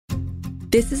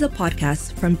This is a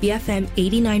podcast from BFM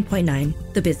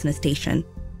 89.9, the business station.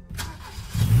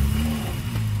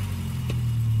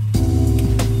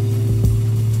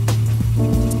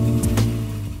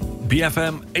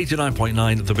 BFM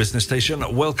 89.9, the business station.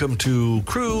 Welcome to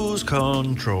Cruise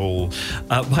Control.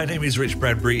 My name is Rich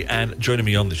Bradbury, and joining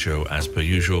me on the show, as per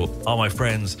usual, are my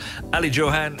friends Ali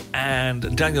Johan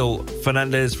and Daniel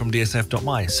Fernandez from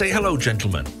DSF.my. Say hello,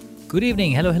 gentlemen. Good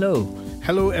evening. Hello, hello.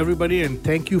 Hello, everybody, and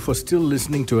thank you for still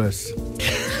listening to us.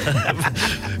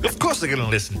 Of course they're going to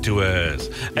listen to us.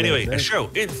 Anyway, a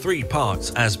show in 3 parts,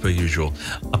 as per usual.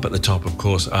 Up at the top, of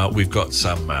course, we've got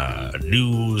some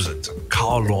news and some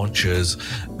car launches.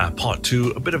 Part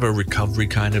 2, a bit of a recovery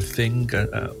kind of thing.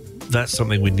 That's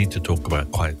something we need to talk about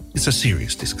it's a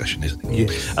serious discussion, isn't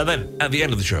it? Yes. And then, at the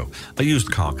end of the show, a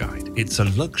used car guide. It's a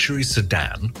luxury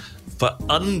sedan for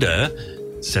under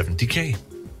 70k.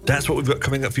 That's what we've got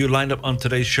coming up for you, lined up on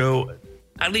today's show.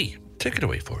 Ali, take it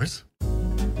away for us.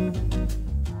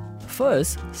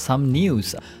 First, some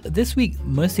news. This week,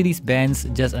 Mercedes-Benz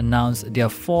just announced their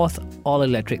 4th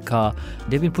all-electric car.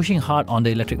 They've been pushing hard on the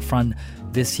electric front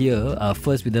this year.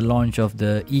 First with the launch of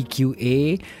the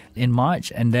EQA in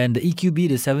March, and then the EQB,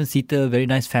 the 7-seater, very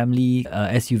nice family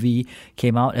SUV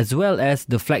came out, as well as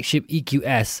the flagship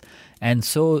EQS. And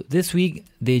so this week,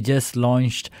 they just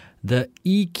launched the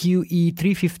EQE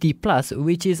 350 Plus,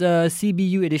 which is a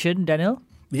CBU edition, Daniel?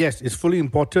 Yes, it's fully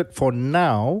imported for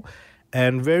now,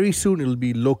 and very soon it'll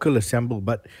be local assembled.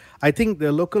 But I think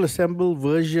the local assembled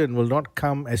version will not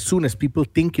come as soon as people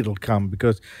think it'll come,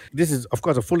 because this is, of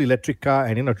course, a full electric car,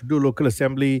 and to do local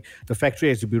assembly, the factory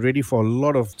has to be ready for a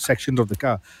lot of sections of the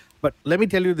car. But let me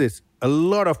tell you this, a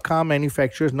lot of car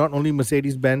manufacturers, not only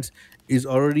Mercedes-Benz, is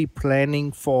already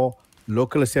planning for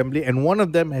local assembly, and one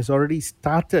of them has already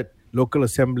started local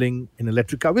assembling an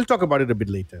electric car. We'll talk about it a bit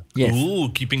later. Yes. Ooh,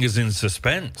 keeping us in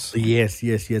suspense. Yes.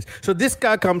 So this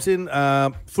car comes in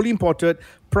fully imported.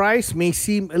 Price may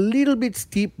seem a little bit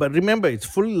steep, but remember, it's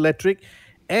fully electric.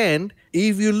 And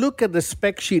if you look at the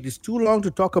spec sheet, it's too long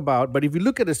to talk about, but if you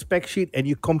look at the spec sheet and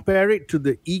you compare it to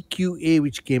the EQA,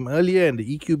 which came earlier, and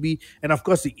the EQB, and of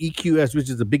course the EQS, which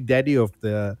is the big daddy of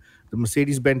the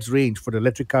Mercedes-Benz range for the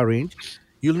electric car range,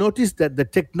 you'll notice that the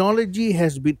technology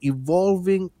has been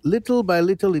evolving little by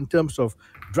little in terms of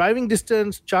driving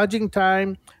distance, charging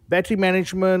time, battery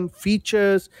management,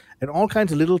 features, and all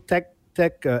kinds of little tech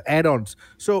add-ons.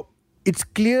 So it's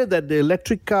clear that the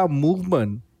electric car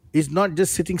movement is not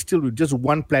just sitting still with just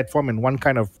one platform and one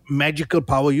kind of magical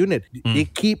power unit. They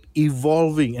keep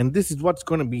evolving, and this is what's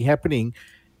going to be happening,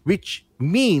 which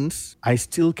means I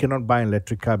still cannot buy an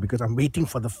electric car because I'm waiting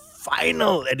for the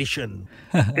final edition.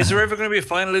 Is there ever going to be a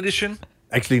final edition?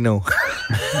 Actually, no.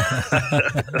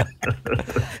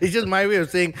 It's just my way of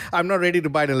saying I'm not ready to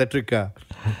buy an electric car.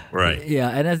 Right. Yeah,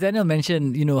 and as Daniel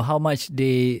mentioned, how much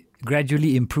they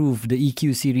gradually improve the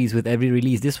EQ series with every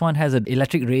release. This one has an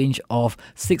electric range of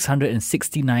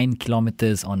 669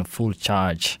 kilometers on a full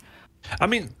charge. I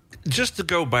mean, just to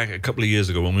go back a couple of years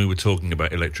ago when we were talking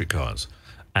about electric cars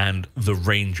and the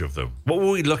range of them, what were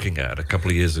we looking at a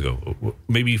couple of years ago?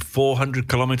 Maybe 400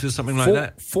 kilometers, something like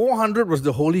that? 400 was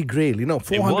the holy grail.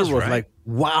 400 was right? like,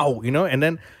 wow, and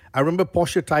then I remember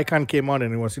Porsche Taycan came out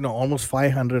and it was, almost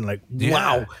 500, like,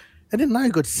 wow. And then now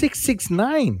you got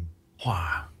 669.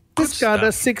 Wow. This car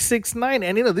does 669,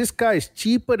 and this car is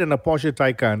cheaper than a Porsche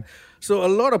Taycan. So a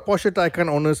lot of Porsche Taycan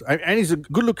owners, and it's a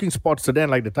good-looking sports sedan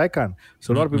like the Taycan.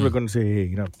 So a lot of people are going to say,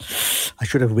 hey, I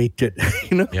should have waited.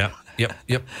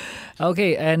 Yep.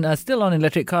 Okay, and still on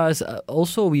electric cars,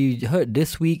 also we heard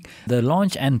this week the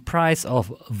launch and price of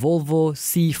Volvo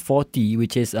C40,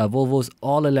 which is Volvo's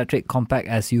all-electric compact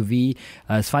SUV.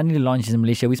 It's finally launched in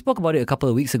Malaysia. We spoke about it a couple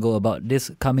of weeks ago about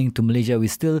this coming to Malaysia. We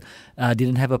still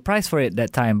didn't have a price for it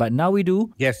that time, but now we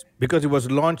do. Yes, because it was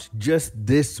launched just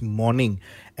this morning.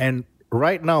 And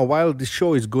right now, while this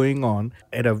show is going on,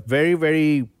 at a very,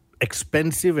 very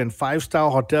expensive and 5-star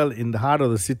hotel in the heart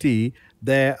of the city,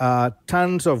 there are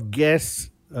tons of guests,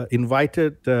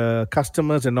 invited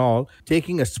customers and all,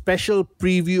 taking a special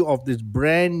preview of this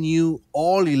brand new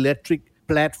all-electric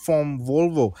platform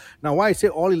Volvo. Now, why I say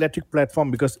all-electric platform?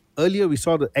 Because earlier we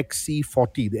saw the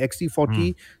XC40. The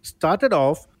XC40 started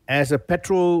off as a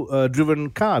petrol-driven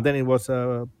car. Then it was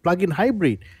a plug-in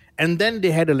hybrid. And then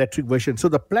they had electric version. So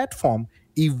the platform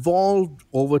evolved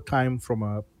over time from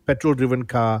a petrol-driven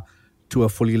car to a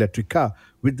fully electric car.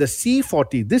 With the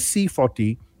C40, this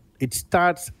C40, it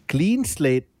starts clean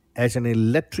slate as an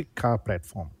electric car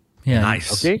platform. Yeah.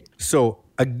 Nice. Okay? So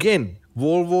again,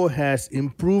 Volvo has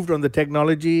improved on the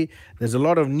technology. There's a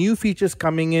lot of new features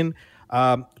coming in.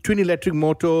 Twin electric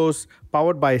motors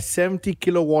powered by a 70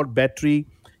 kilowatt battery.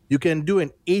 You can do an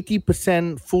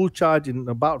 80% full charge in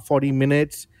about 40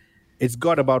 minutes. It's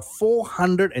got about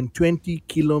 420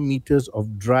 kilometers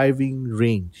of driving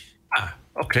range.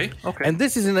 Okay. And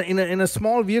this is in a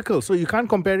small vehicle, so you can't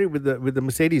compare it with the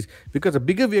Mercedes, because a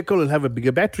bigger vehicle will have a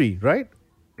bigger battery, right?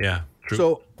 Yeah, true.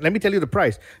 So let me tell you the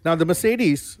price. Now the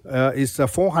Mercedes is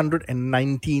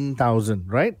 419,000,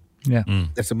 right? Yeah.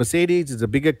 That's a Mercedes. It's a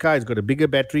bigger car. It's got a bigger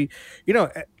battery.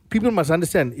 People must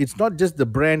understand, it's not just the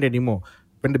brand anymore.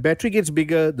 When the battery gets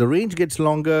bigger, the range gets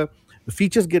longer, the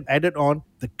features get added on,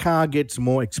 the car gets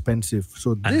more expensive.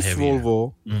 So And this heavier.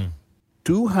 Volvo,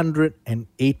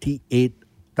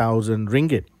 288,000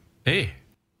 ringgit. Hey.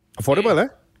 Affordable, eh?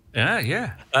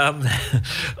 Yeah.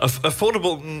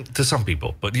 Affordable to some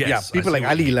people, but yes. Yeah, people like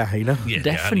Ali lah, Yeah,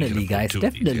 Definitely, Ali can afford guys, to,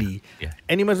 definitely. Yeah.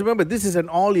 And you must remember, this is an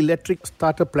all-electric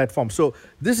starter platform. So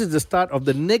this is the start of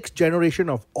the next generation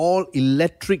of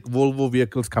all-electric Volvo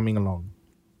vehicles coming along.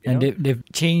 And they've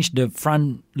changed the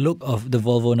front look of the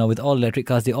Volvo now with all electric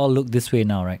cars. They all look this way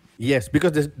now, right? Yes,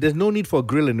 because there's no need for a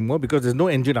grill anymore, because there's no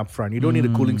engine up front. You don't need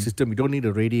a cooling system. You don't need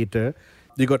a radiator.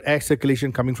 You got air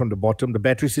circulation coming from the bottom. The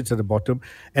battery sits at the bottom.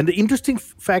 And the interesting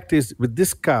fact is, with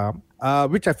this car,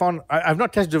 which I found, I've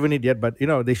not test driven it yet, but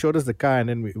they showed us the car, and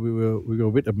then we were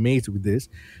a bit amazed with this.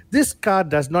 This car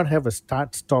does not have a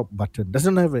start-stop button.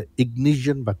 Doesn't have an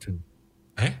ignition button.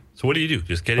 Hey? So what do?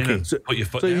 Just get in and put your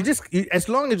foot down? As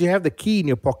long as you have the key in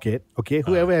your pocket, okay,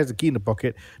 whoever has the key in the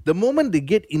pocket, the moment they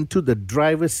get into the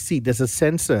driver's seat, there's a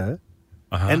sensor,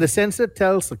 and the sensor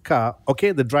tells the car,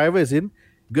 okay, the driver is in,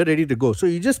 get ready to go. So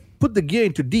you just put the gear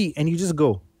into D and you just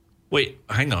go. Wait,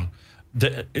 hang on.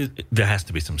 There has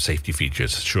to be some safety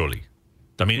features, surely.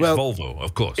 I mean, it's Volvo,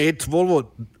 of course. It's Volvo.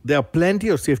 There are plenty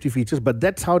of safety features, but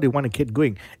that's how they want to get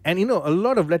going. And a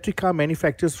lot of electric car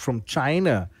manufacturers from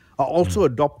China are also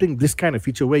adopting this kind of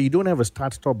feature where you don't have a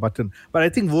start-stop button. But I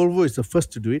think Volvo is the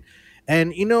first to do it.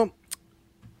 And,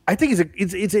 I think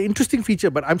it's an interesting feature,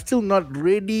 but I'm still not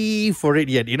ready for it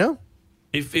yet,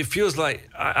 It feels like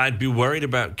I'd be worried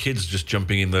about kids just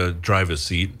jumping in the driver's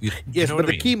seat. Yes, but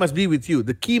the key must be with you.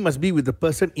 The key must be with the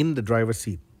person in the driver's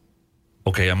seat.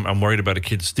 Okay, I'm worried about a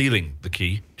kid stealing the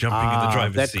key, jumping in the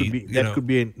driver's seat. That could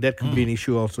be an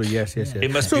issue also. Yes. It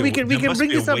must So be we can bring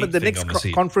this up at the next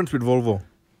conference with Volvo.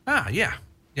 Yeah.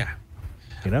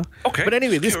 Okay. But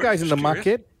anyway, this guy's in the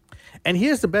market, and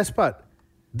here's the best part.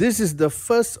 This is the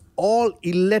first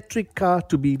all-electric car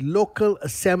to be local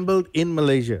assembled in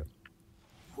Malaysia.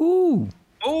 Ooh.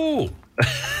 Oh.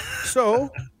 So,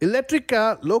 electric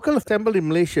car, local assembled in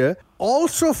Malaysia,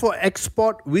 also for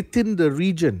export within the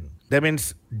region. That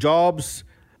means jobs,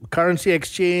 currency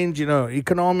exchange,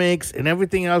 economics and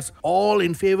everything else, all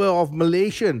in favor of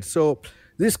Malaysians. So,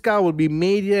 this car will be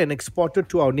made here and exported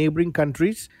to our neighboring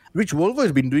countries, which Volvo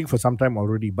has been doing for some time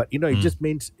already. But, it just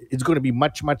means it's going to be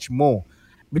much, much more.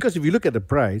 Because if you look at the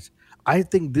price, I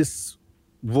think this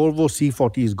Volvo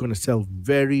C40 is going to sell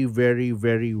very, very,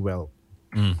 very well.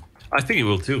 I think it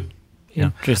will too.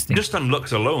 Interesting. Just on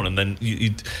looks alone, and then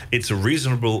it's a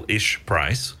reasonable-ish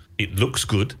price. It looks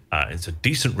good. It's a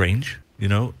decent range,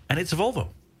 and it's a Volvo.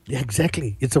 Yeah,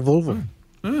 exactly. It's a Volvo.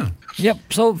 Yep.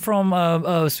 So from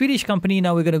a Swedish company,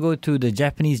 now we're going to go to the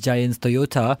Japanese giants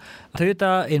Toyota.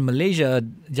 Toyota in Malaysia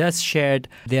just shared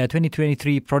their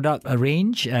 2023 product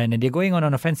range, and they're going on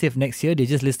an offensive next year. They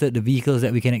just listed the vehicles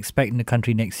that we can expect in the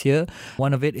country next year.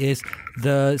 One of it is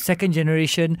the second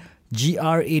generation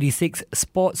GR86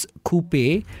 Sports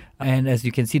Coupe. And as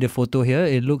you can see the photo here,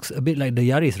 it looks a bit like the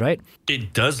Yaris, right?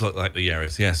 It does look like the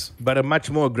Yaris, yes. But a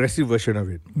much more aggressive version of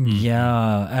it.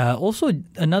 Yeah. Also,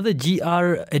 another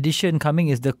GR edition coming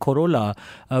is the Corolla,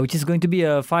 which is going to be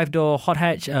a 5-door hot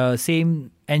hatch, same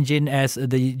engine as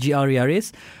the GR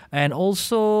Yaris. And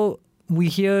also, we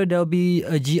hear there'll be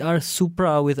a GR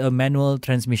Supra with a manual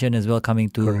transmission as well coming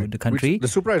to the country. The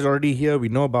Supra is already here. We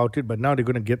know about it. But now they're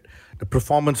going to get the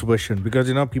performance version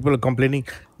because, people are complaining,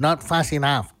 not fast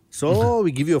enough. So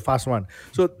we give you a fast one.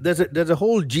 So there's a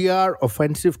whole GR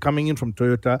offensive coming in from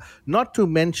Toyota. Not to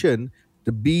mention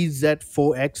the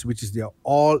BZ4X, which is their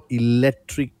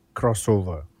all-electric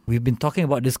crossover. We've been talking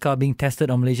about this car being tested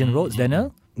on Malaysian roads,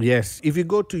 Daniel. Yes. If you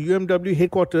go to UMW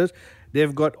headquarters,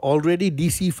 they've got already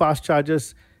DC fast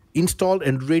chargers installed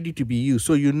and ready to be used.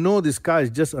 So this car is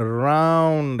just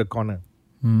around the corner.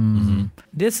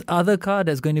 This other car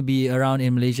that's going to be around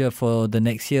in Malaysia for the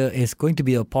next year is going to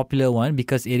be a popular one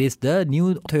because it is the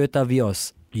new Toyota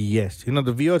Vios. Yes, the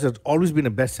Vios has always been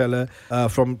a bestseller.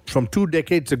 From 2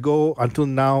 decades ago until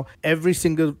now, every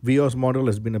single Vios model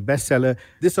has been a bestseller.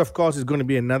 This, of course, is going to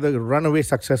be another runaway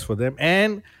success for them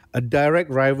and a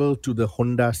direct rival to the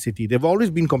Honda City. They've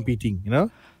always been competing,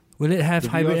 Will it have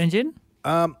hybrid engine?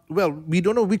 Well, we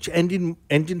don't know which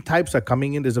engine types are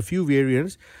coming in. There's a few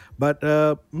variants, but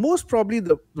most probably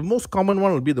the most common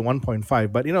one will be the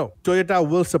 1.5. But Toyota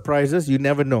will surprise us. You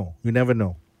never know. You never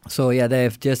know. So yeah,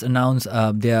 they've just announced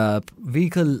their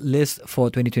vehicle list for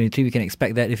 2023. We can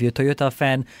expect that if you're a Toyota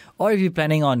fan or if you're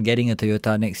planning on getting a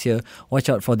Toyota next year, watch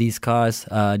out for these cars,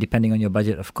 depending on your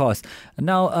budget, of course.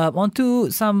 Now, on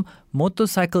to some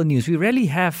motorcycle news. We rarely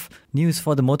have news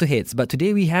for the motorheads, but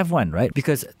today we have one, right?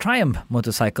 Because Triumph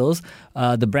Motorcycles,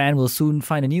 the brand will soon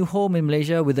find a new home in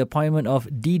Malaysia with the appointment of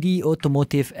DD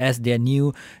Automotive as their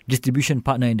new distribution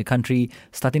partner in the country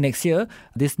starting next year.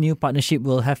 This new partnership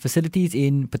will have facilities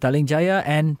in Petaling Jaya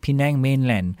and Penang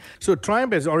mainland. So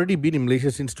Triumph has already been in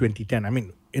Malaysia since 2010. I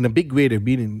mean, in a big way, they've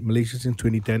been in Malaysia since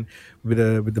 2010 with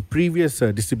the previous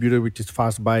distributor, which is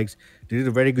Fast Bikes. They did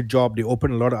a very good job. They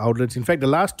opened a lot of outlets. In fact, the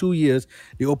last 2 years,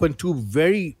 they opened two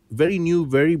very, very new,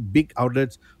 very big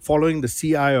outlets following the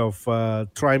CI of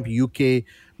Triumph UK,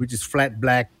 which is flat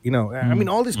black. I mean,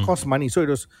 all this costs money. So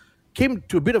came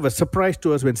to a bit of a surprise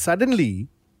to us when suddenly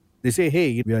they say,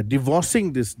 hey, we are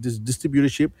divorcing this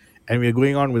distributorship and we are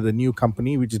going on with a new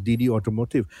company, which is DD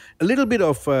Automotive. A little bit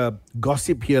of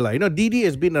gossip here. DD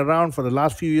has been around for the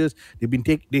last few years.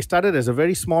 They started as a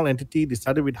very small entity. They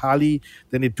started with Harley.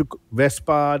 Then they took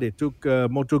Vespa. They took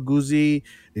Moto Guzzi.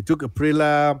 They took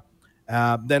Aprilia.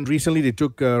 Then recently they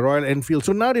took Royal Enfield.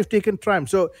 So now they've taken Triumph.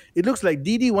 So it looks like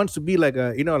DD wants to be like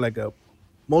a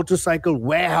motorcycle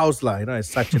warehouse, as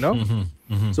such.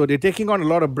 So they're taking on a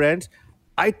lot of brands.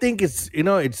 I think it's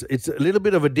a little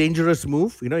bit of a dangerous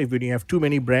move, if you have too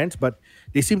many brands, but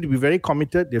they seem to be very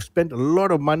committed. They've spent a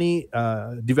lot of money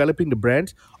developing the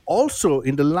brands. Also,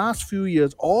 in the last few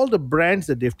years, all the brands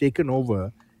that they've taken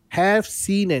over have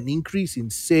seen an increase in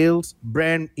sales,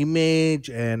 brand image,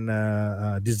 and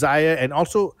desire, and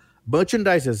also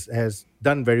merchandise has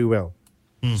done very well.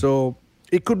 So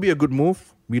it could be a good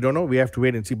move. We don't know. We have to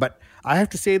wait and see. But I have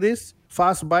to say this.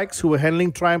 Fast Bikes, who were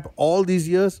handling Triumph all these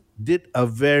years, did a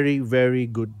very, very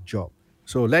good job.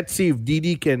 So let's see if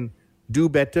DD can do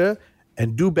better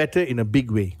and do better in a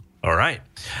big way. All right.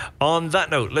 On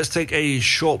that note, let's take a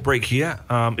short break here.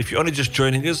 If you're only just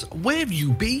joining us, where have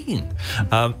you been?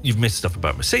 You've missed stuff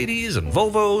about Mercedes and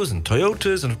Volvos and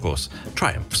Toyotas and, of course,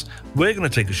 Triumphs. We're going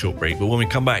to take a short break, but when we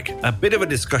come back, a bit of a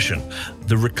discussion,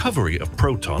 the recovery of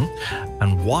Proton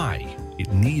and why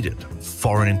it needed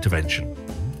foreign intervention.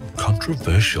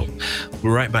 Controversial.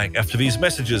 We're right back after these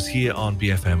messages here on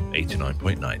BFM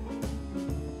 89.9.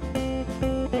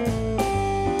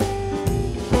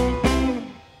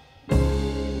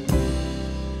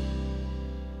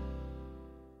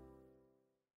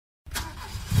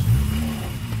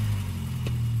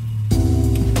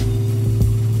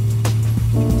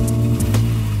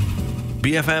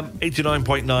 BFM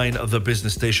 89.9, the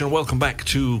business station. Welcome back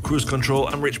to Cruise Control.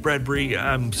 I'm Rich Bradbury.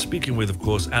 I'm speaking with, of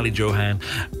course, Ali Johan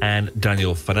and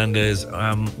Daniel Fernandez.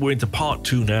 We're into part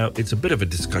 2 now. It's a bit of a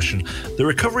discussion. The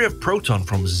recovery of Proton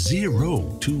from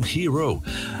zero to hero.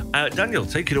 Daniel,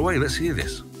 take it away. Let's hear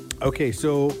this. Okay,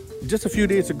 so just a few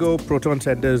days ago, Proton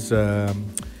sent us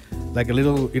like a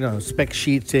little, spec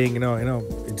sheet saying,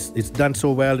 it's done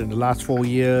so well in the last 4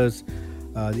 years.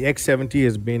 The X70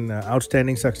 has been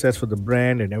outstanding success for the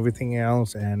brand and everything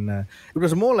else, and it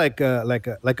was more like a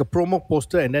promo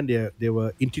poster. And then they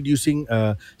were introducing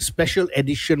a special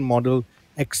edition model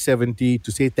X70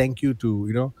 to say thank you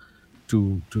to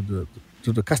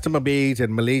the customer base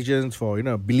and Malaysians for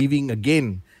believing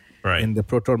again in the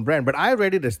Proton brand. But I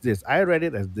read it as this.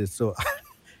 So.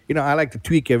 I like to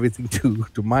tweak everything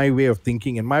to my way of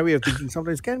thinking, and my way of thinking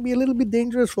sometimes can be a little bit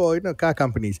dangerous for car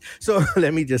companies. So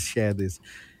let me just share this.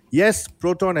 Yes,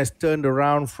 Proton has turned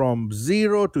around from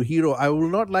zero to hero. I will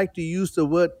not like to use the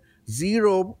word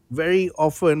zero very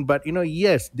often, but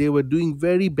yes, they were doing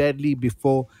very badly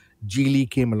before Geely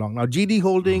came along. Now, GD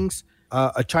Holdings,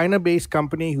 a China-based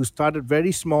company who started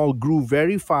very small, grew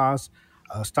very fast,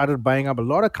 started buying up a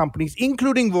lot of companies,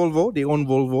 including Volvo. They own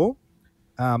Volvo.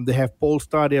 They have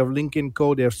Polestar, they have Lynk &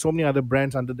 Co. They have so many other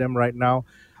brands under them right now.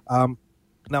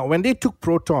 Now, when they took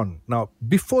Proton,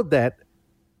 before that,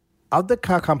 other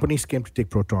car companies came to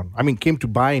take Proton. Came to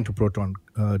buy into Proton,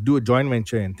 do a joint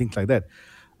venture and things like that.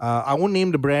 I won't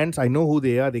name the brands. I know who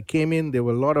they are. They came in. There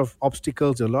were a lot of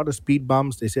obstacles, a lot of speed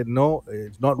bumps. They said, no,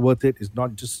 it's not worth it. It's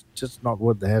not just not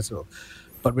worth the hassle.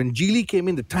 But when Geely came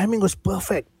in, the timing was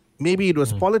perfect. Maybe it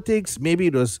was politics. Maybe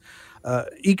it was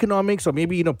economics, or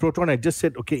maybe Proton had just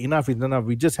said, okay, enough is enough.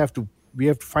 We have to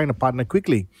find a partner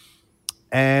quickly.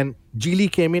 And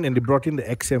Geely came in and they brought in the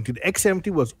X70. The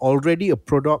X70 was already a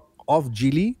product of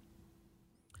Geely,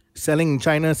 selling in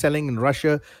China, selling in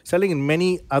Russia, selling in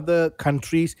many other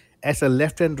countries, as a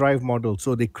left-hand drive model.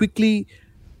 So they quickly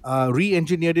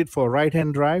re-engineered it for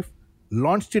right-hand drive,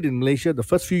 launched it in Malaysia. The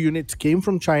first few units came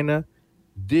from China,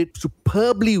 did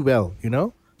superbly well,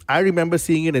 I remember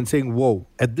seeing it and saying, whoa,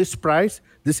 at this price,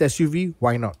 this SUV,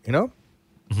 why not,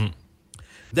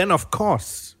 Then, of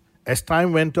course, as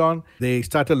time went on, they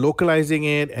started localizing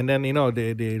it, and then,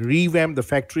 they revamped the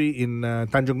factory in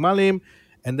Tanjung Malim,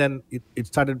 and then it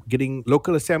started getting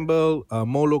local assembled,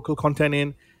 more local content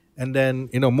in, and then,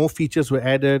 more features were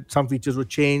added, some features were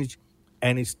changed,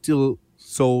 and it still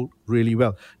sold really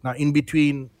well. Now, in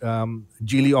between,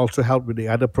 Geely also helped with the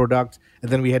other products,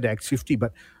 and then we had the X50,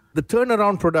 but the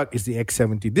turnaround product is the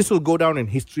X70. This will go down in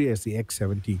history as the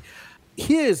X70.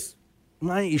 Here's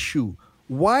my issue.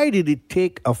 Why did it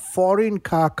take a foreign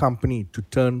car company to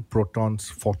turn Proton's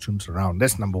fortunes around?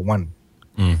 That's number one.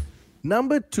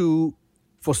 Number two,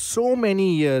 for so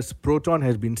many years, Proton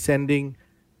has been sending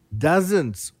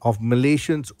dozens of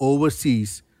Malaysians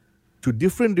overseas to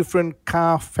different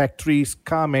car factories,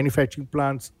 car manufacturing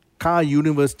plants, car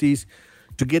universities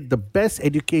to get the best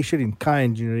education in car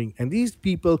engineering. And these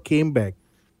people came back.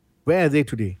 Where are they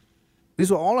today?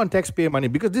 These were all on taxpayer money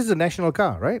because this is a national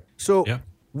car, right? So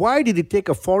why did it take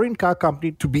a foreign car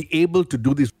company to be able to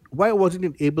do this? Why wasn't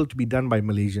it able to be done by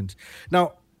Malaysians?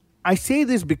 Now, I say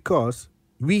this because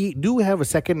we do have a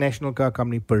second national car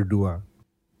company, Perdua.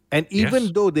 And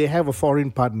even though they have a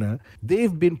foreign partner,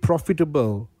 they've been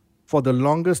profitable for the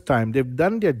longest time. They've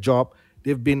done their job.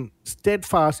 They've been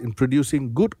steadfast in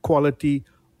producing good quality,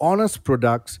 honest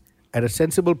products at a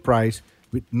sensible price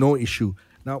with no issue.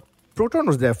 Now, Proton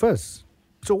was there first.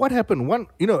 So what happened?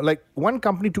 One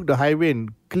company took the highway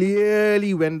and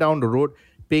clearly went down the road,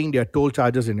 paying their toll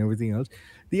charges and everything else.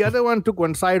 The other one took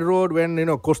one side road, went,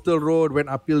 coastal road, went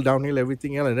uphill, downhill,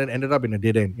 everything else, and then ended up in a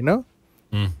dead end,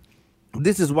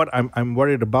 This is what I'm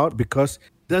worried about, because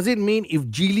does it mean if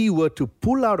Geely were to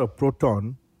pull out of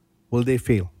Proton, will they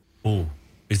fail? Oh,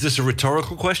 is this a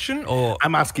rhetorical question or?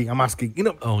 I'm asking.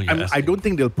 I don't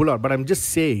think they'll pull out, but I'm just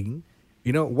saying,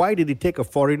 why did it take a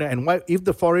foreigner, and why, if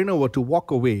the foreigner were to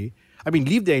walk away,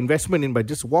 leave their investment in, but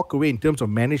just walk away in terms of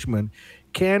management,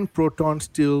 can Proton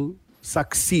still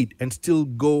succeed and still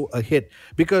go ahead?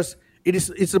 Because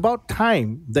it's about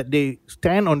time that they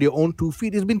stand on their own 2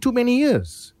 feet. It's been too many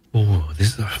years. Oh,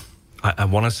 I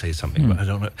want to say something, but I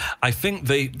don't know. I think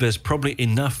there's probably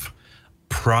enough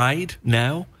pride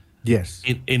now. Yes.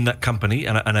 In that company,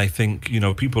 and I think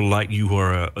people like you who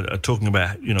are talking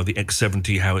about the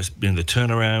X70, how it's been the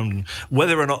turnaround,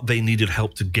 whether or not they needed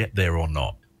help to get there or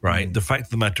not, right? The fact of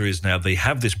the matter is now they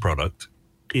have this product.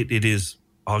 It is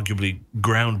arguably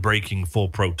groundbreaking for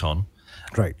Proton,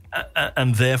 right?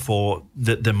 And therefore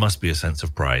there must be a sense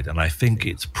of pride. And I think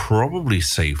it's probably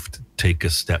safe to take a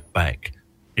step back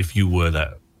if you were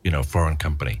that foreign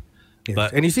company. Yes.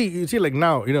 But, and you see, like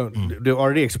now, they're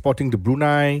already exporting to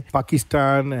Brunei,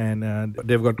 Pakistan, and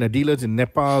they've got dealers in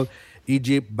Nepal,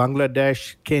 Egypt,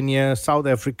 Bangladesh, Kenya, South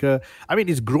Africa.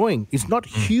 It's growing. It's not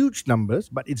huge numbers,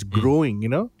 but it's growing,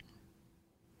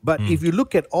 But if you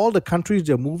look at all the countries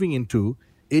they're moving into,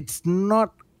 it's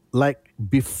not like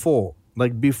before.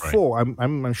 Like before, right.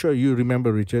 I'm sure you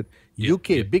remember, Richard,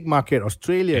 UK, big market,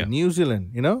 Australia, New Zealand,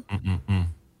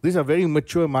 These are very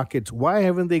mature markets. Why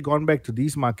haven't they gone back to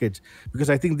these markets? Because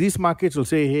I think these markets will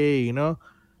say, hey,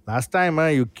 last time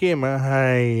you came,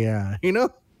 I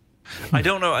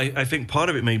don't know. I think part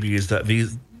of it maybe is that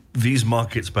these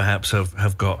markets perhaps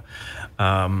have got,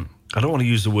 I don't want to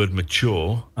use the word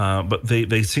mature, but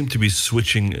they seem to be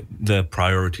switching their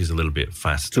priorities a little bit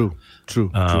faster. True.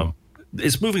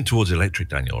 It's moving towards electric,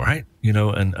 Daniel, right?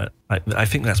 And I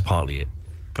think that's partly it.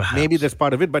 Perhaps. Maybe that's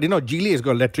part of it. But, Geely has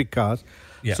got electric cars.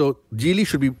 Yeah. So Geely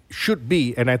should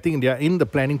be, and I think they are in the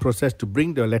planning process to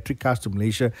bring the electric cars to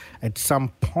Malaysia at some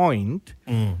point,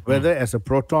 whether as a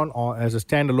Proton or as a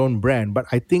standalone brand. But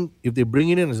I think if they bring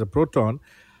it in as a Proton,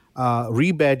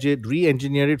 rebadge it,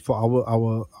 re-engineer it for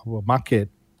our market,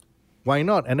 why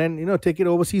not? And then take it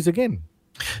overseas again.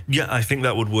 Yeah, I think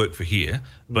that would work for here.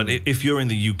 But if you're in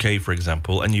the UK, for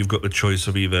example, and you've got the choice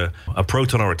of either a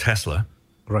Proton or a Tesla,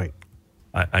 right?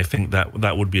 I think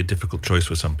that would be a difficult choice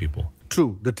for some people.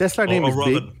 True. The Tesla name is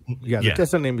big. Yeah, the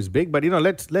Tesla name is big. But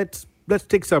let's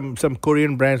take some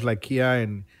Korean brands like Kia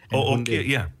and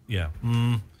Hyundai. Yeah.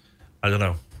 I don't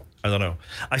know.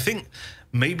 I think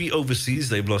maybe overseas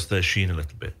they've lost their sheen a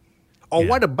little bit. Or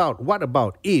what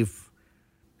about if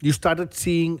you started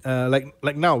seeing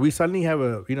like now we suddenly have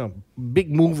a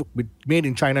big move with made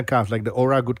in China cars like the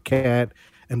Aura Good Cat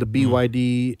and the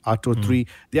BYD Atto 3.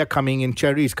 They are coming in.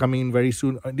 Cherry is coming in very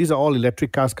soon. These are all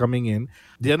electric cars coming in.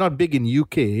 They are not big in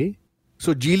UK.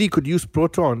 So Geely could use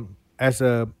Proton as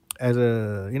a as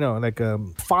a like a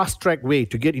fast track way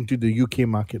to get into the UK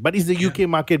market. But is the UK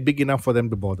market big enough for them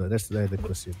to bother? That's the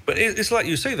question. But it's like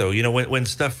you say, though, when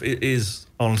stuff is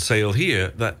on sale here,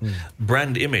 that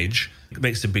brand image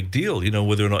makes a big deal.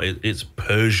 Whether or not it's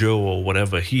Peugeot or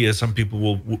whatever. Here, some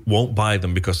people won't buy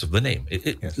them because of the name.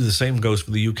 The same goes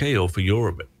for the UK or for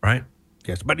Europe, right?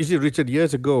 Yes, but you see, Richard,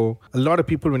 years ago, a lot of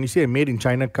people, when you say a made in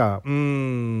China car,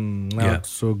 not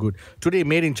so good. Today,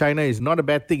 made in China is not a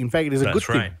bad thing. In fact, it is a good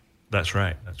thing. That's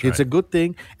right. It's a good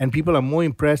thing, and people are more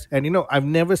impressed. And I've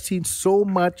never seen so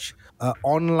much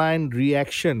online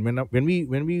reaction when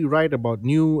we write about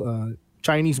new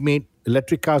Chinese-made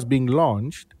electric cars being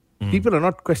launched. People are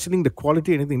not questioning the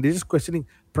quality or anything. They're just questioning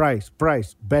price,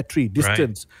 battery,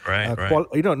 distance. Right.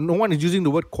 No one is using the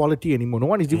word quality anymore. No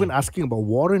one is even asking about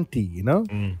warranty,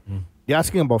 They're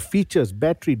asking about features,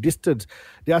 battery, distance.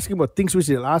 They're asking about things which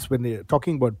they'll ask when they're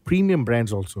talking about premium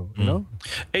brands also,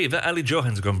 Hey, that Ali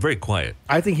Johan's gone very quiet.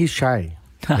 I think he's shy.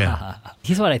 Yeah.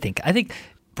 Here's what I think. I think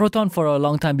Proton, for a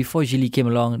long time before Geely came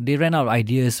along, they ran out of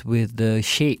ideas with the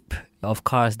shape of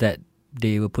cars that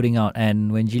they were putting out.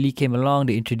 And when Geely came along,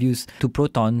 they introduced to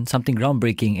Proton something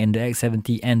groundbreaking in the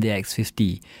X70 and the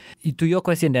X50. To your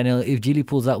question, Daniel, if Geely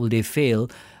pulls out, will they fail?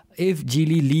 If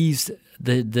Geely leaves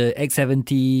the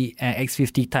X70 and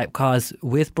X50 type cars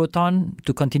with Proton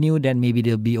to continue, then maybe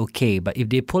they'll be okay. But if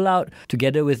they pull out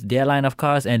together with their line of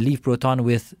cars and leave Proton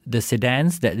with the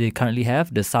sedans that they currently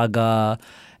have, the Saga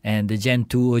and the Gen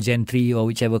 2 or Gen 3 or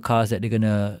whichever cars that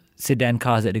sedan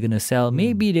cars that they're going to sell,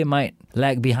 maybe they might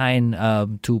lag behind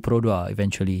to Prodwa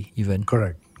eventually even.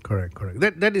 Correct.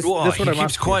 That is Whoa, that's what he I'm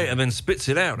keeps asking. quiet and then spits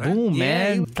it out. Eh? Oh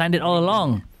man, planned it all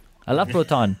along. I love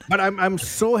Proton. But I'm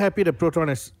so happy that Proton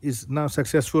is now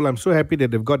successful. I'm so happy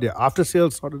that they've got their after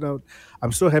sales sorted out.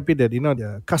 I'm so happy that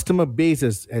their customer base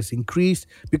has increased.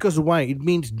 Because why? It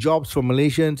means jobs for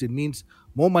Malaysians. It means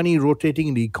more money rotating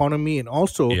in the economy, and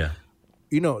also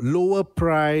lower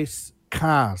price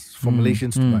cars for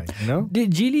Malaysians to buy.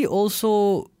 Did Geely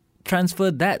also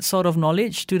transfer that sort of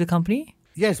knowledge to the company?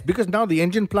 Yes, because now the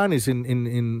engine plant is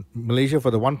in Malaysia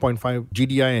for the 1.5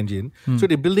 GDI engine. So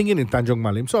they're building it in Tanjung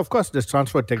Malim. So of course there's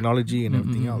transfer technology and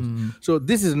everything else. So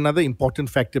this is another important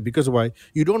factor, because why?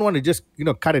 You don't want to just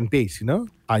cut and paste. You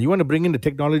want to bring in the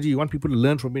technology. You want people to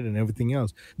learn from it and everything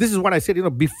else. This is what I said.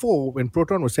 Before, when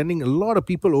Proton was sending a lot of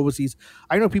people overseas,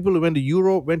 I know people who went to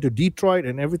Europe, went to Detroit,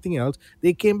 and everything else.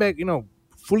 They came back,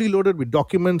 fully loaded with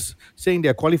documents saying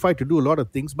they're qualified to do a lot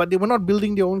of things, but they were not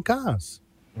building their own cars.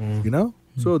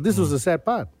 So this was the sad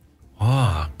part.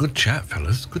 Ah, good chat,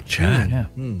 fellas. Good chat.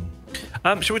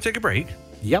 Yeah. Shall we take a break?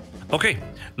 Yep. Okay,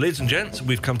 ladies and gents,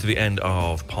 we've come to the end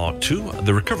of part 2,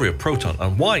 the recovery of Proton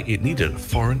and why it needed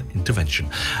foreign intervention.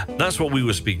 That's what we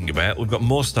were speaking about. We've got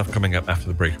more stuff coming up after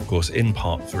the break, of course, in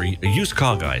part 3, a used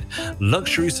car guide,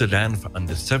 luxury sedan for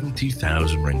under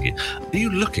 70,000 ringgit. Are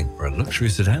you looking for a luxury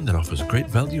sedan that offers great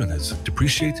value and is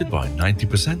depreciated by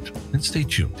 90%? Then stay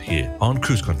tuned here on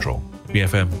Cruise Control,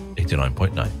 BFM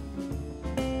 89.9.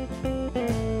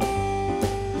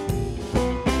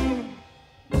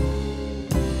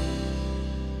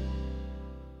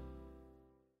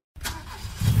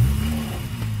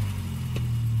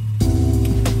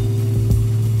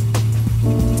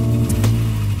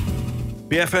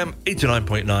 BFM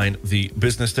 89.9, the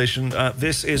business station.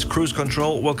 This is Cruise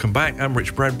Control. Welcome back. I'm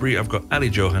Rich Bradbury. I've got Ali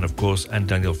Johan, of course, and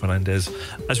Daniel Fernandez.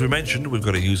 As we mentioned, we've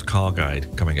got a used car guide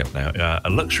coming up now. A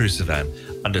luxury sedan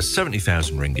under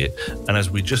 70,000 ringgit. And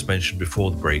as we just mentioned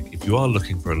before the break, if you are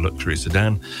looking for a luxury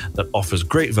sedan that offers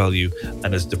great value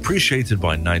and is depreciated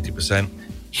by 90%,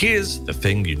 here's the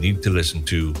thing you need to listen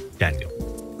to, Daniel.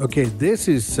 Okay, this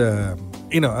is, a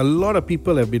lot of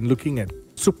people have been looking at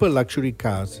super luxury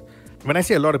cars. When I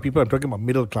say a lot of people, I'm talking about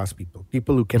middle class people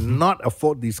who cannot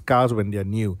afford these cars when they're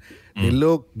new. They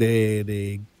look,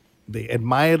 they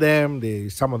admire them.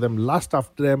 Some of them lust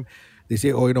after them. They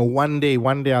say, one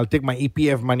day I'll take my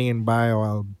EPF money and buy, or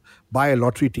I'll buy a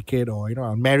lottery ticket, or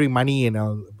I'll marry money and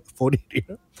I'll afford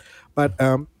it. But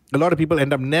a lot of people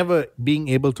end up never being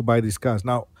able to buy these cars.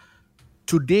 Now,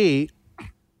 today,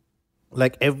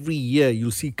 like every year, you'll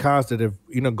see cars that have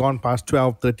gone past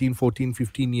 12, 13, 14,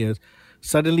 15 years.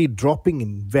 Suddenly dropping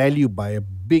in value by a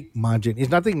big margin.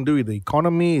 It's nothing to do with the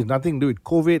economy. It's nothing to do with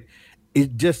COVID.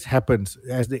 It just happens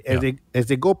as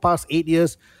they go past 8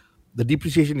 years. The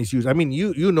depreciation is huge. I mean,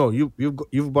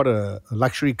 you've bought a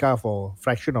luxury car for a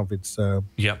fraction of its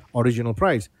original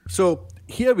price. So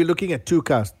here we're looking at two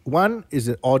cars. One is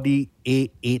an Audi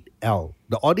A8L.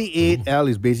 The Audi A8L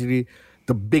is basically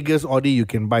the biggest Audi you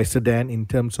can buy sedan in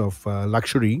terms of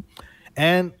luxury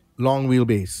and long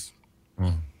wheelbase.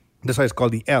 That's why it's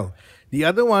called the L. The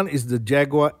other one is the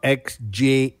Jaguar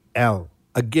XJ L.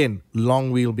 Again,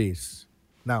 long wheelbase.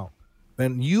 Now,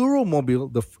 when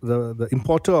Euromobile, the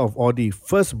importer of Audi,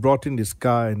 first brought in this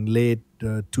car in late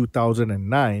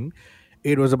 2009,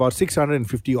 it was about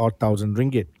 650 odd thousand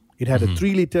ringgit. It had a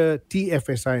 3-liter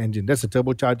TFSI engine. That's a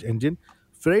turbocharged engine.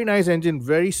 Very nice engine,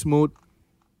 very smooth.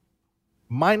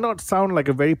 Might not sound like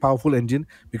a very powerful engine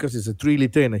because it's a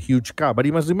 3-liter in a huge car. But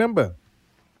you must remember,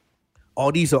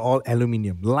 Audis are all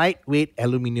aluminium, lightweight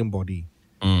aluminium body.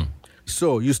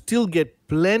 So you still get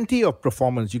plenty of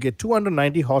performance. You get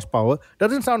 290 horsepower.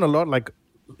 Doesn't sound a lot like,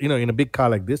 in a big car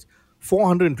like this.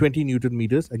 420 Newton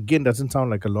meters. Again, doesn't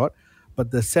sound like a lot. But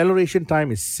the acceleration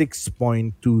time is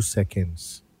 6.2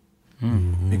 seconds.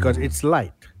 Because it's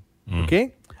light.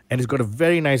 Okay? And it's got a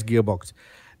very nice gearbox.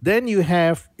 Then you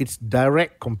have its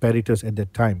direct competitors at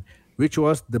that time, which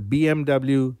was the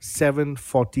BMW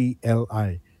 740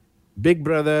 Li. Big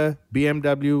brother,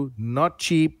 BMW, not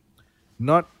cheap,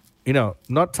 not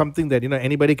something that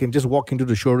anybody can just walk into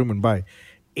the showroom and buy.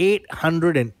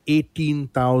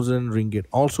 818,000 ringgit,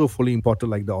 also fully imported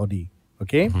like the Audi.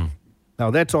 Okay,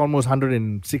 now that's almost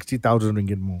 160,000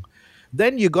 ringgit more.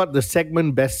 Then you got the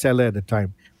segment bestseller at the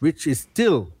time, which is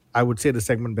still, I would say, the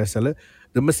segment bestseller,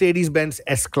 the Mercedes-Benz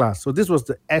S-Class. So this was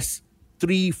the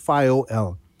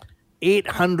S350L,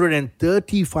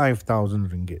 835,000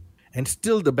 ringgit, and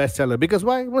still the bestseller because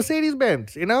why?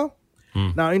 Mercedes-Benz, Now,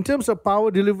 in terms of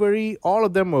power delivery, all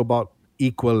of them were about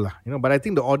equal, but I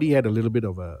think the Audi had a little bit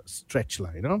of a stretch,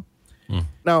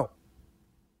 Now,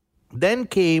 then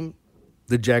came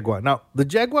the Jaguar. Now, the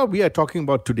Jaguar we are talking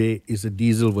about today is a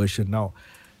diesel version. Now,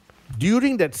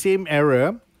 during that same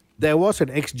era, there was an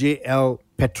XJL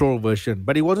petrol version,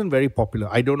 but it wasn't very popular.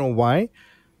 I don't know why.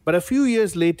 But a few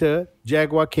years later,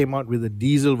 Jaguar came out with a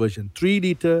diesel version,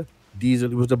 3-liter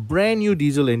diesel. It was a brand new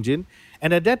diesel engine.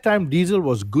 And at that time, diesel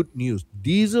was good news.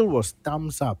 Diesel was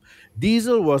thumbs up.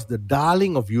 Diesel was the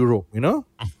darling of Europe,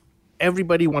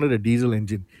 Everybody wanted a diesel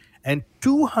engine. And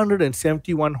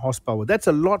 271 horsepower. That's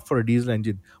a lot for a diesel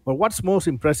engine. But what's most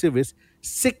impressive is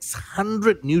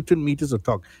 600 Newton meters of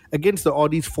torque against the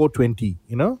Audi's 420,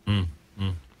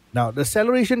 Now, the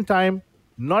acceleration time,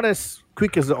 not as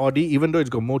quick as the Audi, even though it's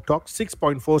got more torque,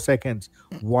 6.4 seconds.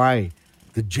 Why?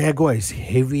 The Jaguar is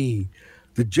heavy.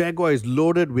 The Jaguar is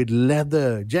loaded with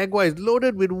leather. Jaguar is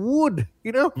loaded with wood.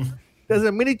 There's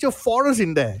a miniature forest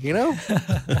in there.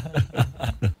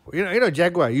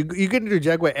 Jaguar. You get into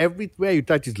Jaguar, everywhere you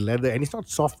touch is leather, and it's not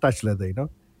soft touch leather.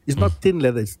 It's not thin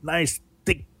leather. It's nice,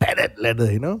 thick, padded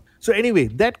leather. So anyway,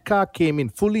 that car came in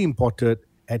fully imported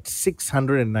at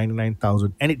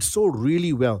 699,000, and it sold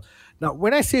really well. Now,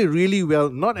 when I say really well,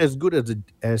 not as good as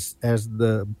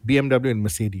the BMW and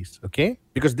Mercedes, okay?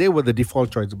 Because they were the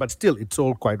default choice, but still, it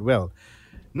sold quite well.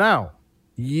 Now,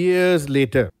 years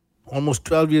later, almost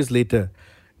 12 years later,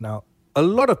 now, a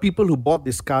lot of people who bought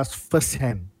these cars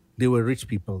firsthand, they were rich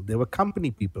people, they were company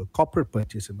people, corporate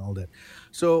purchase and all that.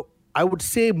 So I would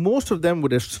say most of them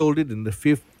would have sold it in the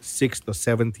 5th, 6th, or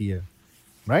 7th year,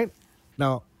 right?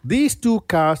 Now, these two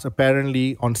cars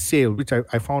apparently on sale, which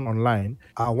I found online,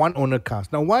 are one-owner cars.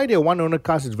 Now, why they're one-owner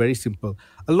cars is very simple.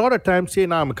 A lot of times, say,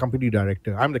 now I'm a company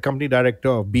director. I'm the company director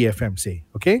of BFM, say,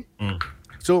 okay?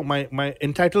 So my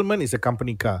entitlement is a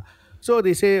company car. So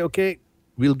they say, okay,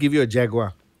 we'll give you a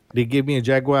Jaguar. They gave me a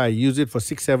Jaguar. I use it for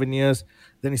 6-7 years.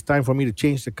 Then it's time for me to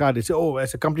change the car. They say, oh,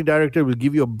 as a company director, we'll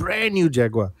give you a brand new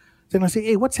Jaguar. Then I say,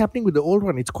 hey, what's happening with the old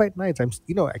one? It's quite nice. I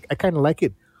kind of like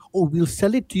it. Oh, we'll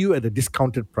sell it to you at a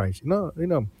discounted price. We'll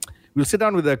sit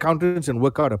down with the accountants and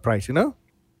work out a price,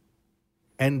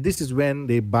 And this is when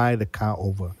they buy the car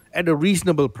over at a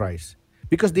reasonable price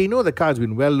because they know the car has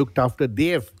been well looked after. They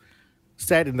have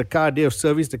sat in the car, they have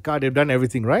serviced the car, they've done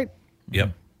everything, right?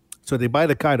 Yep. So they buy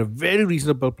the car at a very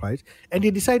reasonable price and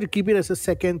they decide to keep it as a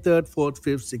 2nd, 3rd, 4th,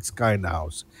 5th, 6th car in the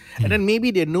house. And then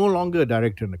maybe they're no longer a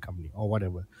director in the company or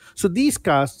whatever. So these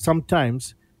cars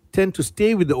sometimes tend to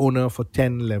stay with the owner for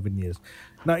 10, 11 years.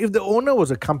 Now, if the owner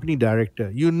was a company director,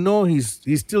 he's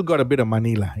still got a bit of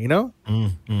money,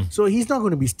 So he's not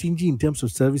going to be stingy in terms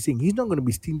of servicing. He's not going to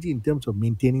be stingy in terms of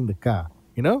maintaining the car,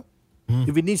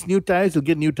 If it needs new tires, he'll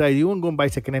get new tires. He won't go and buy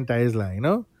second-hand tires,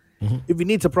 If it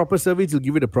needs a proper service, he'll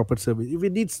give it a proper service. If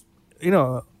it needs,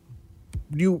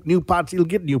 new parts, he'll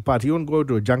get new parts. He won't go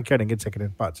to a junkyard and get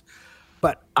second-hand parts.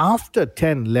 But after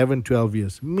 10, 11, 12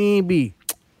 years, maybe,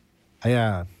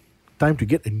 time to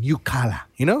get a new car,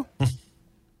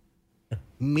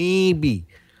 Maybe.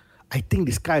 I think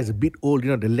this car is a bit old,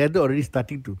 the leather already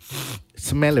starting to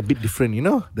smell a bit different,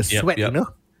 the sweat,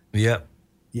 Yeah.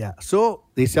 Yeah, so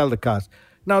they sell the cars.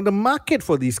 Now, the market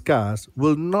for these cars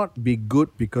will not be good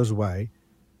because why?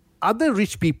 Other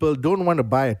rich people don't want to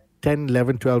buy a 10,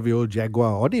 11, 12-year-old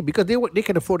Jaguar or Audi because they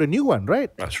can afford a new one,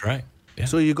 right? That's right. Yeah.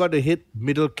 So you got to hit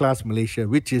middle class Malaysia,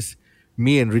 which is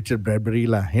me and Richard Bradbury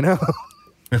lah,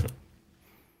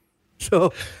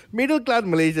 So middle class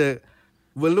Malaysia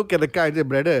will look at the car and say,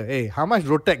 brother, hey, how much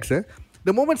road tax?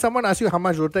 The moment someone asks you how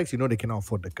much road tax, they cannot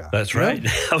afford the car. That's right.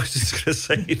 I was just going to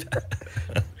say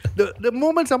that. The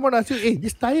moment someone asks you, hey,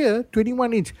 this tire,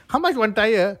 21 inch, how much one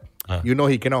tire?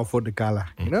 He cannot afford the car lah,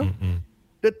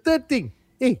 The third thing,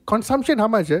 hey, consumption, how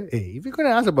much? Hey, if you're going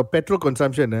to ask about petrol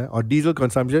consumption or diesel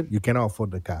consumption, you cannot afford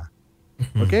the car.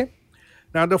 Okay?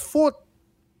 Now, the fourth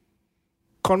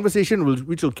conversation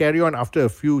which will carry on after a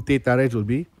few teh tarets will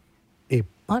be, hey,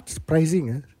 parts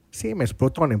pricing, same as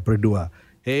Proton and Perdua.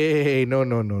 Hey, no.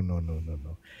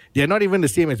 They are not even the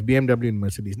same as BMW and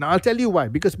Mercedes. Now, I'll tell you why.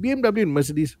 Because BMW and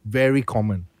Mercedes, very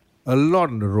common. A lot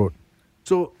on the road.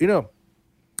 So,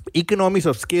 economies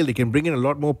of scale, they can bring in a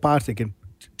lot more parts. They can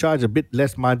charge a bit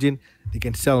less margin. They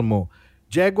can sell more.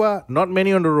 Jaguar, not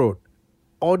many on the road.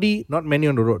 Audi, not many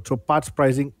on the road. So, parts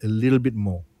pricing, a little bit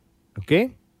more.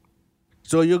 Okay?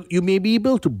 So, you may be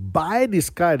able to buy this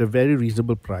car at a very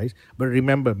reasonable price. But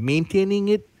remember, maintaining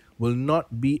it will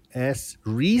not be as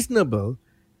reasonable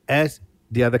as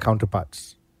the other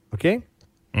counterparts. Okay?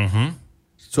 Mm-hmm.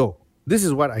 So, this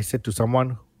is what I said to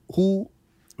someone who,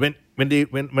 when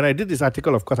I did this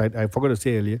article, of course, I forgot to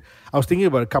say earlier, I was thinking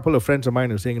about a couple of friends of mine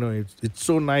who were saying, it's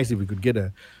so nice if we could get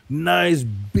a nice,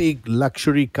 big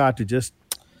luxury car to just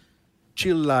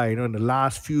chill, in the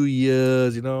last few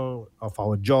years, of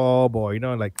our job, or,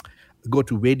 go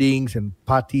to weddings and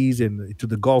parties and to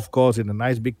the golf course in a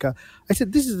nice big car. I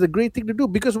said, this is a great thing to do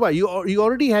because why? You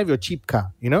already have your cheap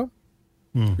car, your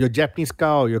Japanese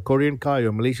car or your Korean car,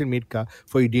 your Malaysian-made car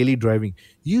for your daily driving.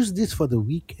 Use this for the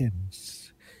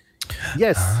weekends.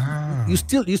 Yes, you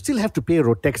still have to pay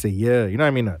road tax a year, you know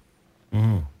what I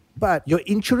mean? But your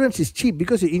insurance is cheap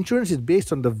because your insurance is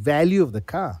based on the value of the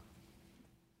car.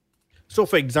 So,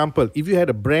 for example, if you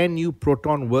had a brand new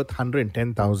Proton worth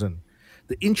 110,000,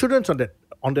 the insurance on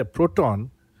that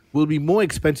Proton will be more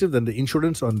expensive than the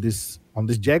insurance on this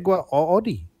Jaguar or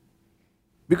Audi,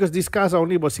 because these cars are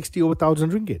only about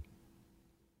 60,000 ringgit.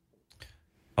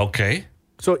 Okay.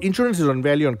 So insurance is on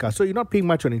value on cars. So you're not paying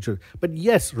much on insurance. But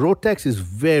yes, road tax is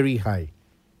very high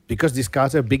because these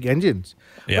cars have big engines.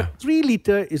 Yeah. But 3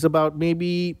 liter is about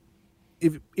maybe,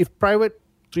 if private,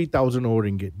 3,000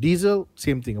 ringgit. Diesel,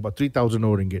 same thing, about 3,000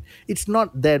 ringgit. It's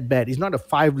not that bad. It's not a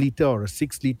 5 liter or a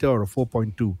 6 liter or a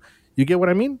 4.2. You get what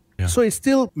I mean? Yeah. So it's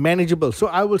still manageable. So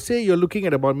I will say you're looking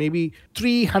at about maybe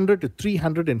 300 to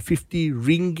 350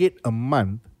 ringgit a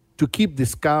month to keep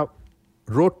this car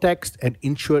road taxed and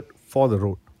insured for the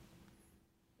road.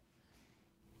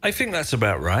 I think that's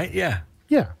about right, yeah.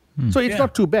 Yeah. So it's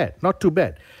not too bad. Not too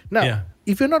bad. Now,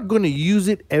 if you're not going to use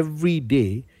it every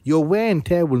day, your wear and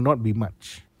tear will not be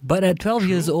much. But at 12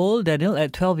 years old, Daniel,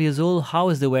 how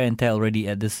is the wear and tear already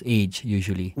at this age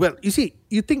usually? Well, you see,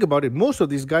 you think about it, most of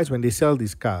these guys, when they sell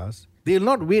these cars, they'll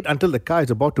not wait until the car is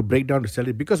about to break down to sell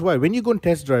it. Because why? When you go and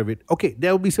test drive it, okay,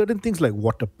 there will be certain things like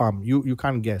water pump. You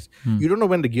can't guess. You don't know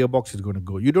when the gearbox is going to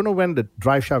go. You don't know when the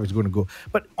drive shaft is going to go.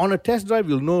 But on a test drive,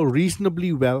 you'll know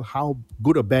reasonably well how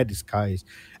good or bad this car is.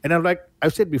 And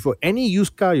I've said before, any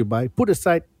used car you buy, put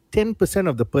aside 10%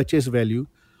 of the purchase value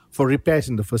for repairs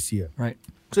in the first year. Right.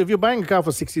 So if you're buying a car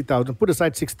for 60,000, put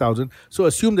aside 6,000. So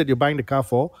assume that you're buying the car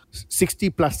for 60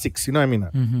 plus 6. You know what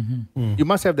I mean? You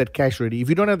must have that cash ready. If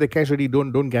you don't have the cash ready,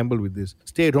 don't gamble with this.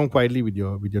 Stay at home quietly with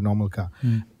your normal car.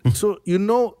 So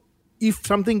if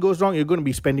something goes wrong, you're going to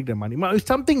be spending the money. Now, if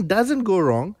something doesn't go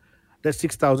wrong, that's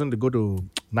 6,000 to go to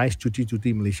nice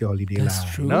chuti Malaysia holiday.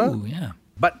 That's true, yeah.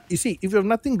 But you see, if you have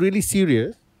nothing really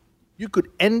serious, you could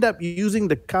end up using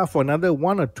the car for another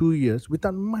 1 or 2 years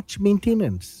without much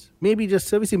maintenance. Maybe just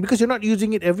servicing, because you're not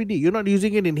using it every day. You're not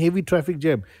using it in heavy traffic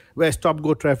jam where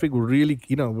stop-go traffic will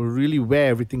really wear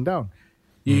everything down.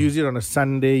 You use it on a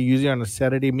Sunday, use it on a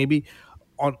Saturday, maybe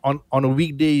on a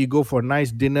weekday you go for a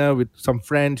nice dinner with some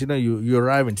friends. You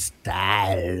arrive in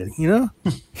style.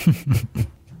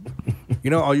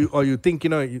 Or you think,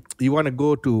 you want to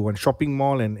go to one shopping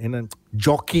mall and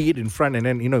jockey it in front, and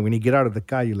then, when you get out of the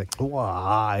car, you're like,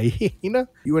 why? You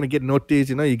want to get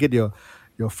noticed, you get your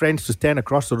friends to stand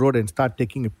across the road and start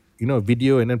taking a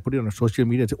video and then put it on social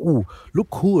media and say, oh, look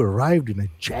who arrived in a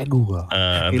Jaguar.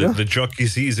 The jockey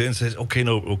sees it and says,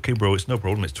 okay, bro, it's no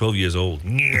problem. It's 12 years old.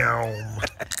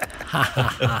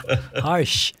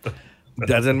 Harsh.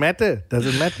 Doesn't matter.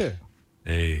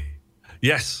 Hey.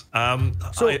 Yes,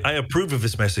 I approve of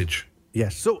this message.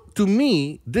 Yes, so to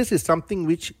me, this is something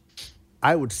which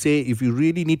I would say if you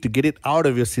really need to get it out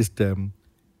of your system,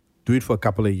 Do it for a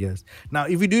couple of years. Now,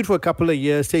 if you do it for a couple of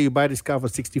years, say you buy this car for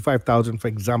 65,000, for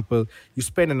example, you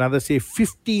spend another, say,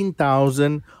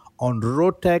 15,000 on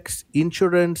road tax,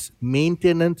 insurance,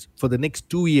 maintenance for the next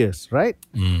 2 years, right?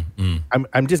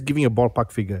 I'm just giving a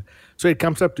ballpark figure. So it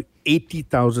comes up to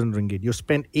 80,000 ringgit. You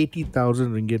spend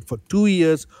 80,000 ringgit for 2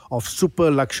 years of super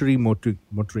luxury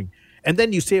motoring. And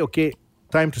then you say, okay,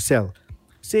 time to sell.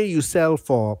 Say you sell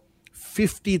for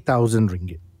 50,000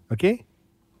 ringgit, okay?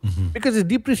 Because it's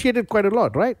depreciated quite a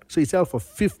lot, right? So you sell for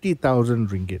 50,000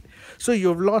 ringgit. So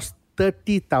you've lost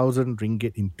 30,000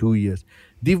 ringgit in 2 years.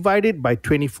 Divided by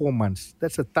 24 months.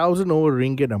 That's 1,000 over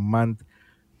ringgit a month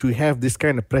to have this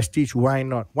kind of prestige. Why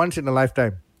not? Once in a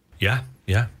lifetime. Yeah.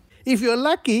 If you're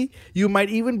lucky, you might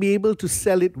even be able to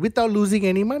sell it without losing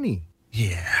any money.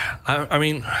 Yeah. I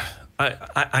mean,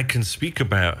 I can speak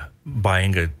about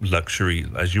buying a luxury,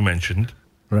 as you mentioned,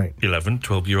 Right. 11,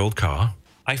 12-year-old car.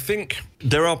 I think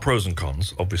there are pros and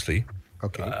cons, obviously.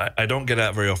 Okay. I don't get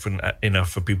out very often enough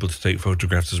for people to take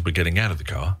photographs as we're getting out of the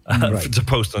car to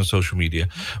post on social media.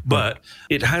 But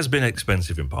it has been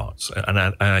expensive in parts. And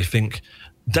I think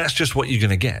that's just what you're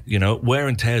going to get. Wear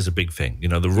and tear is a big thing.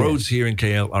 The roads here in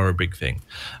KL are a big thing.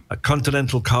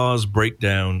 Continental cars break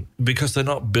down because they're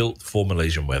not built for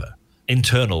Malaysian weather.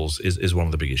 Internals is one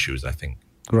of the big issues, I think.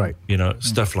 Right.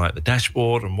 Stuff like the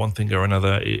dashboard and one thing or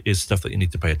another is stuff that you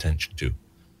need to pay attention to.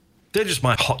 They're just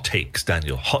my hot takes,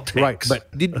 Daniel. Hot takes. Right.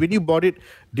 But when you bought it,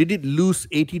 did it lose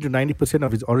 80 to 90%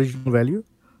 of its original value?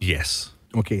 Yes.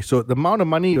 Okay. So the amount of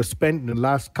money you spent in the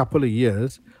last couple of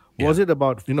years, was it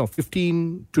about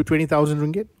 15 to 20,000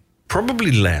 ringgit?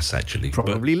 Probably less, actually.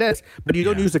 Probably less. But you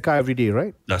don't use the car every day,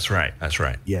 right? That's right.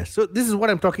 Yes. So this is what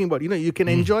I'm talking about. You can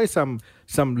enjoy some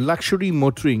luxury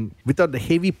motoring without the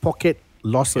heavy pocket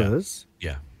losses.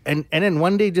 Yeah. And then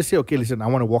one day just say, okay, listen, I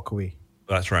want to walk away.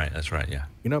 That's right, yeah.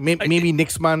 Maybe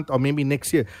next month or maybe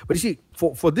next year. But you see,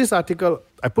 for this article,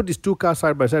 I put these two cars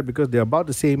side by side because they're about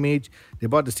the same age, they're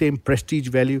about the same prestige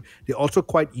value. They're also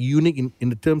quite unique in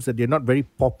the terms that they're not very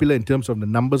popular in terms of the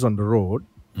numbers on the road.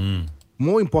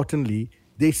 More importantly,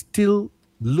 they still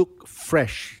look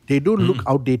fresh. They don't look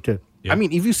outdated. Yeah. I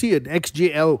mean, if you see an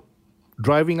XJL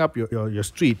driving up your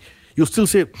street, you'll still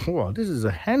say, "Wow, this is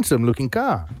a handsome-looking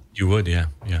car." You would, yeah.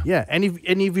 Yeah, and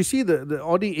if you see the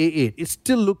Audi A8, it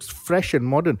still looks fresh and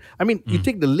modern. I mean, you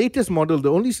take the latest model,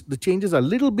 the changes are a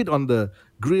little bit on the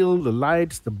grille, the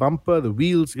lights, the bumper, the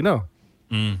wheels,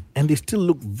 and they still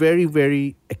look very,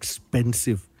 very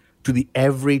expensive to the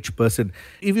average person.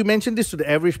 If you mention this to the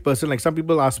average person, like some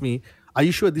people ask me, "Are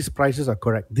you sure these prices are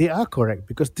correct?" They are correct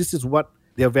because this is what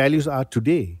their values are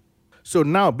today. So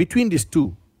now, between these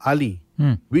two, Ali,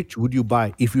 which would you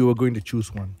buy if you were going to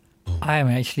choose one? I am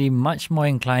actually much more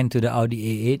inclined to the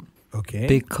Audi A8. Okay.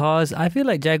 Because I feel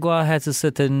like Jaguar has a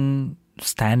certain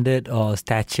standard or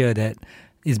stature that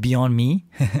is beyond me.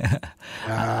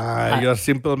 You're a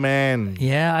simple man.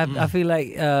 Yeah, I feel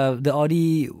like the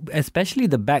Audi, especially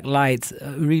the backlights,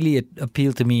 really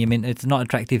appeal to me. I mean, it's not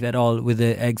attractive at all with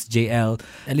the XJL,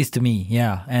 at least to me,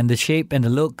 yeah. And the shape and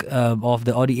the look of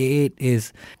the Audi A8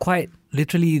 is quite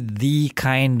literally the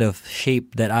kind of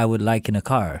shape that I would like in a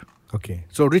car. Okay.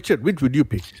 So, Richard, which would you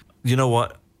pick? You know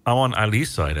what? I'm on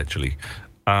Ali's side, actually.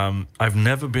 I've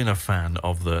never been a fan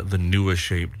of the newer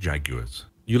shaped Jaguars.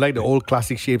 You like the old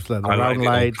classic shapes, like the I round like the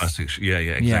old lights. classic. Yeah,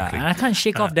 exactly. Yeah, and I can't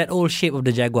shake off that old shape of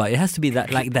the Jaguar. It has to be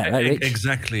like that, right, Rich?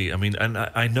 Exactly. I mean, and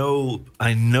I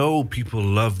know people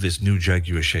love this new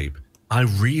Jaguar shape. I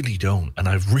really don't, and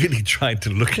I've really tried to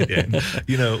look at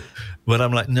it, but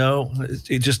I'm like, no,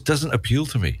 it just doesn't appeal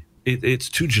to me. It's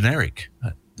too generic.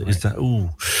 Is that?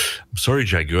 I'm sorry,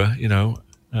 Jaguar.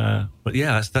 But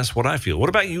yeah, that's what I feel. What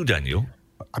about you, Daniel?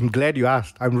 I'm glad you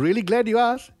asked. I'm really glad you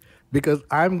asked because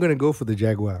I'm going to go for the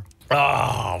Jaguar.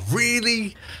 Oh,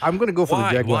 really? I'm going to go for the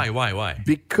Jaguar. Why?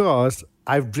 Because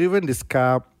I've driven this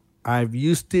car. I've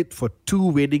used it for two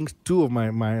weddings, two of my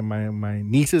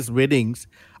niece's weddings.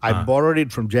 I borrowed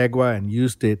it from Jaguar and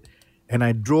used it. And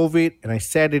I drove it and I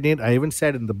sat in it. I even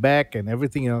sat in the back and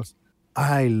everything else.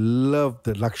 I love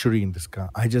the luxury in this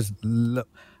car. I just love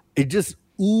it. Just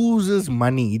oozes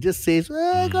money. It just says,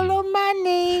 I got no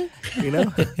money.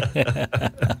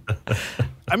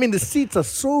 I mean, the seats are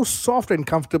so soft and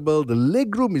comfortable. The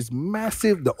legroom is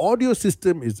massive. The audio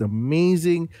system is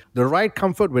amazing. The ride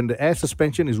comfort when the air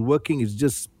suspension is working is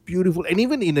just beautiful. And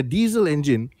even in a diesel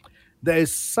engine, there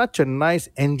is such a nice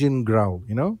engine growl,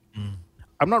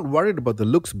 I'm not worried about the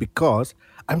looks because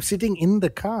I'm sitting in the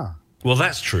car. Well,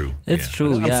 that's true. It's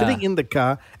true, I'm sitting in the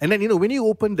car. And then, when you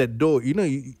open that door,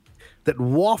 that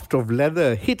waft of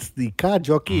leather hits the car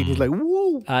jockey and he's like,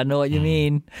 woo. I know what you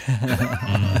mean.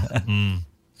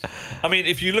 I mean,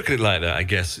 if you look at it like that, I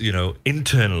guess,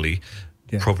 internally,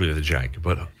 probably the Jag.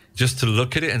 But just to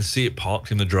look at it and see it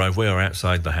parked in the driveway or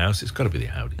outside the house, it's got to be the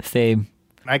Audi. Same.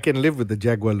 I can live with the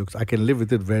Jaguar looks. I can live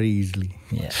with it very easily.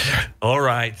 Yeah. All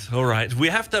right. We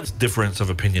have to have difference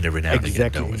of opinion every now and again.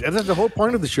 Exactly. And that's the whole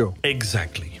point of the show.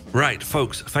 Exactly. Right,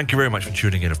 folks, thank you very much for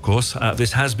tuning in, of course.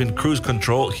 This has been Cruise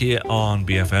Control here on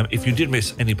BFM. If you did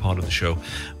miss any part of the show,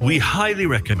 we highly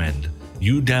recommend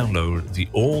you download the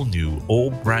all-new,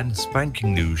 all-brand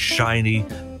spanking new, shiny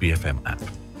BFM app.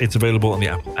 It's available on the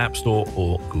Apple App Store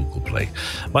or Google Play.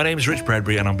 My name is Rich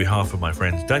Bradbury, and on behalf of my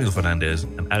friends Daniel Fernandez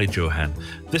and Ali Johan,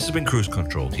 this has been Cruise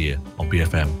Control here on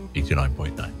BFM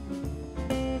 89.9.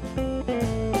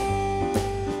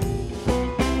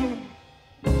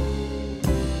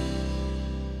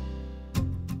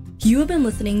 You have been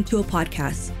listening to a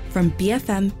podcast from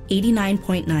BFM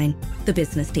 89.9, the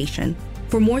business station.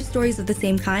 For more stories of the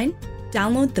same kind,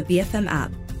 download the BFM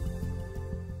app.